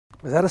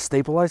Is that a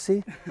staple I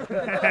see?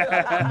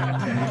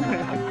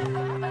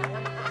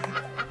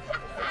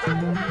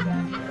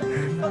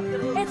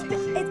 It's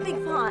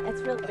big font.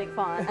 It's really big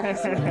font.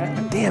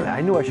 Damn it, I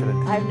knew I should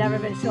have. I've never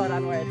been short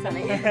on words,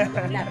 honey.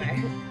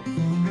 Never.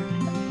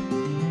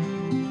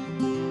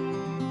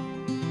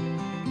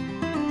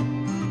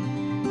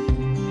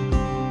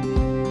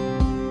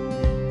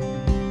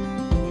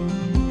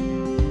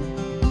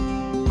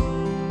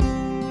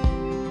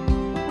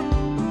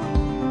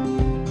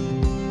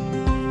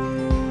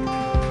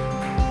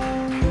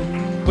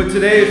 But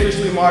today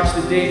officially marks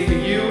the day for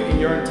you and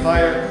your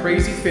entire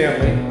crazy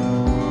family,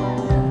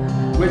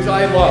 which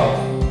I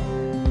love.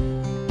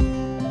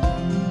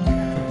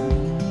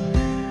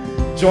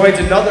 Joins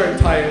another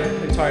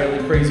entirely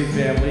crazy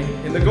family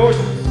in the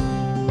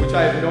Goshens, which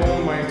I have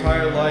known my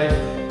entire life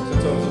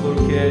since I was a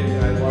little kid,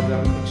 and I love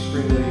them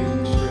extremely,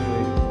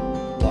 extremely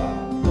a lot.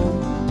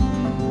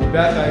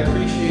 Beth, I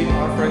appreciate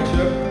our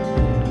friendship.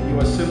 You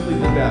are simply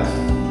the best,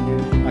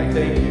 and I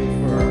thank you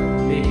for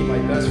making my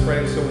best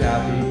friend so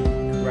happy.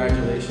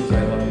 Congratulations,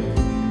 I love you.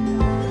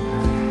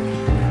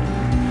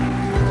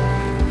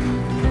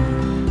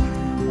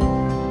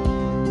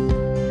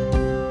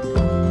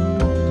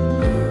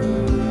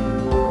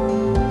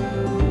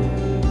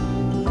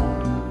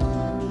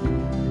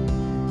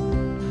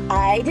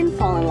 I didn't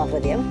fall in love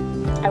with you.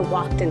 I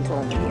walked into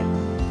love with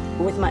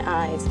you with my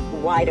eyes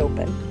wide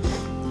open,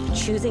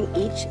 choosing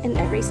each and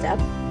every step.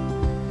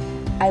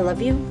 I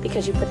love you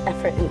because you put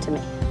effort into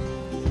me.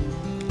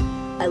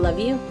 I love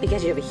you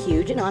because you have a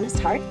huge and honest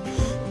heart.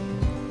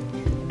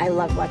 I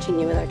love watching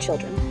you with our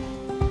children.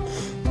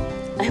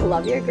 I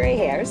love your gray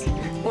hairs,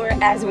 or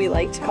as we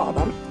like to call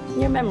them,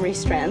 your memory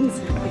strands.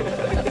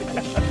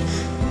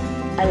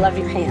 I love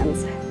your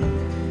hands,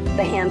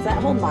 the hands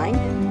that hold mine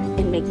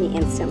and make me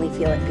instantly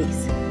feel at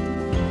peace.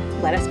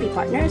 Let us be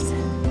partners,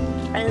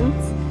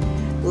 friends,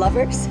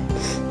 lovers,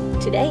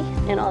 today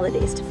and all the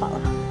days to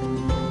follow.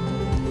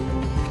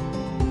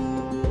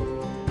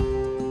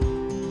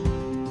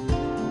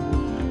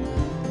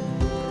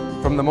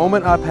 From the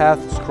moment our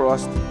paths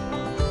crossed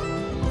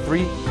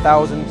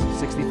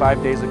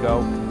 3,065 days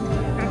ago,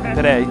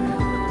 today,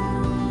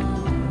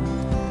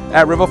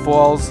 at River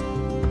Falls,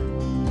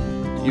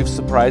 you've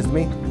surprised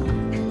me,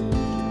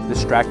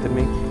 distracted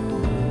me,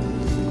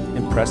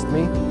 impressed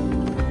me,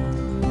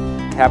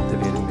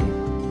 captivated me,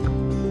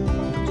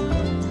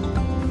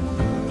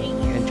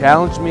 and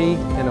challenged me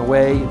in a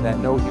way that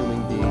no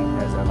human being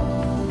has ever.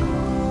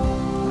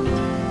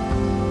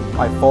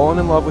 I've fallen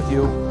in love with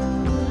you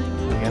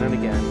again and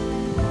again,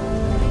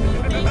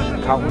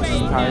 countless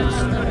times,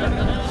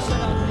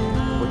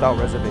 without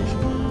reservation.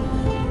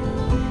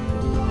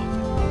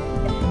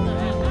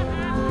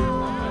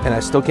 And I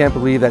still can't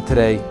believe that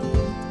today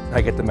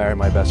I get to marry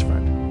my best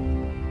friend.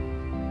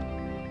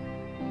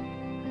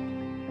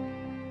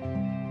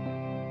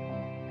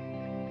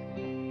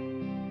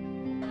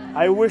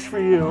 I wish for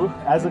you,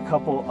 as a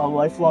couple, a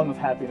lifelong of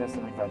happiness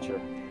and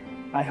adventure.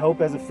 I hope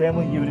as a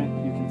family unit,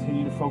 you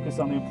continue to focus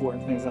on the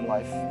important things in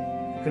life.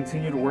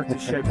 Continue to work to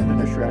shed the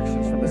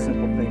distractions from the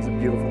simple things and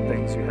beautiful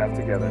things you have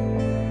together.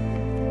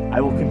 I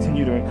will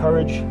continue to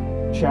encourage,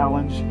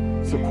 challenge,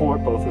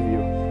 support both of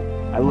you.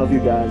 I love you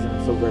guys, and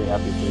I'm so very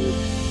happy for you.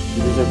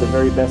 You deserve the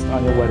very best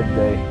on your wedding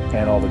day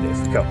and all the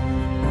days to come.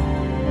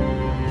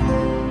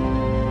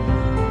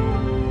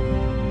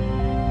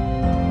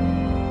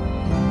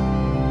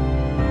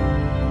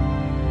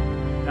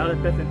 Now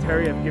that Beth and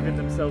Terry have given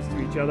themselves to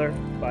each other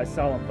by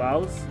solemn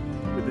vows,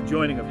 with the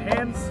joining of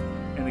hands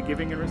and the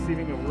giving and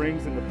receiving of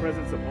rings in the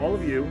presence of all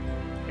of you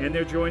and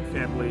their joined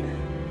family,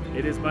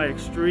 it is my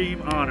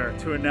extreme honor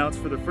to announce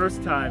for the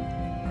first time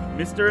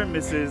Mr. and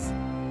Mrs.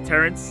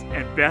 Terrence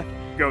and Beth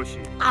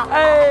Goshi.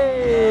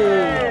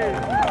 Hey!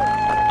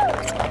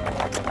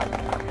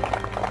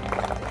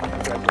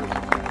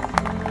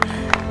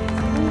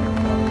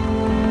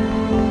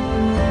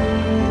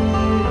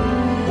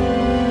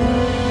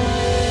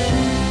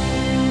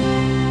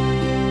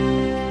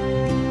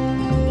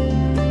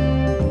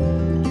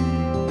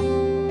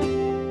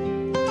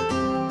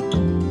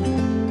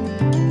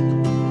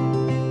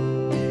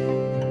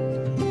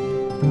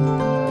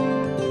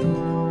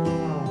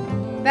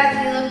 Beth,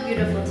 you look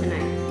beautiful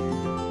tonight.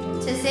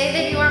 To say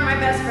that you are my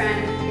best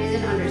friend is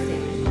an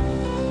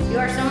understatement. You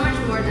are so much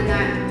more than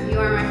that. You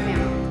are my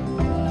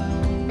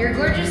family. Your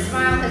gorgeous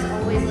smile has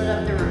always lit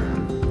up the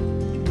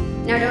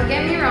room. Now don't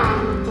get me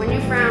wrong, when you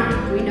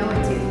frown, we know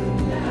it too.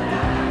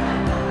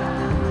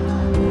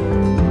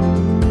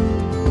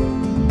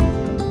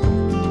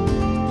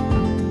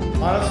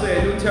 Honestly,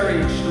 I knew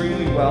Terry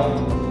extremely well,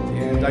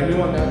 and I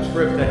knew on that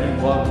trip that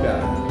he loved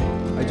Beth.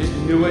 I just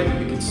knew it,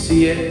 you could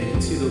see it, you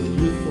could see the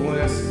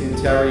youthfulness in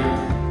Terry,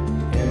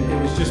 and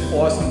it was just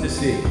awesome to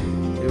see.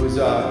 It was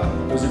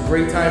a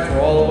great time for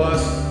all of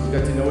us. We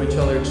got to know each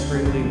other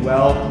extremely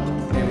well,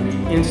 and we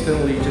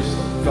instantly just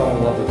fell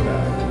in love with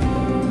Beth.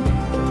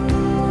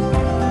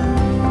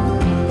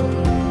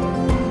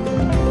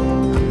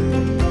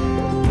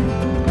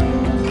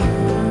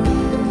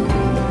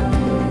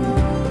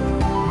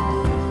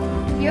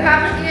 You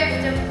have a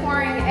gift of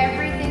pouring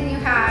everything you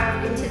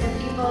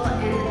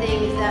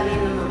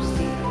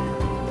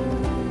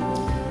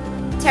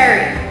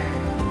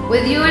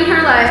With you in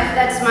her life,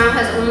 that smile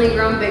has only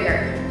grown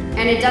bigger,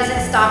 and it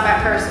doesn't stop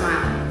at her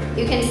smile.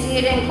 You can see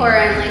it in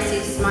Cora and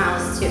Lacey's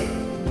smiles too.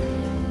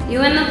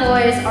 You and the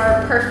boys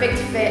are a perfect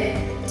fit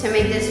to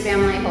make this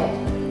family whole.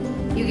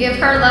 You give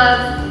her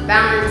love,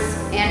 balance,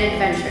 and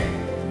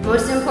adventure.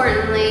 Most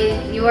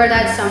importantly, you are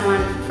that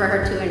someone for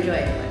her to enjoy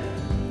it with.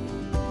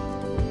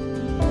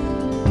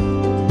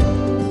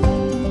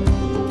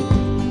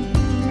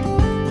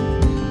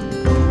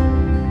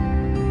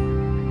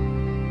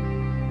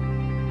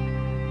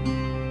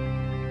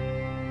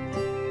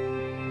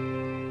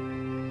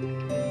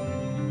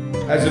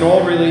 As in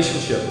all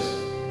relationships,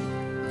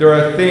 there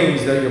are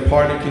things that your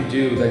partner can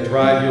do that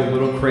drive you a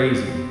little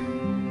crazy.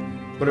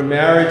 But a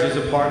marriage is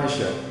a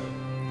partnership.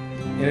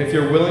 And if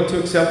you're willing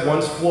to accept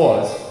one's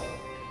flaws,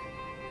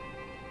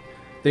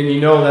 then you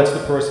know that's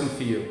the person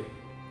for you.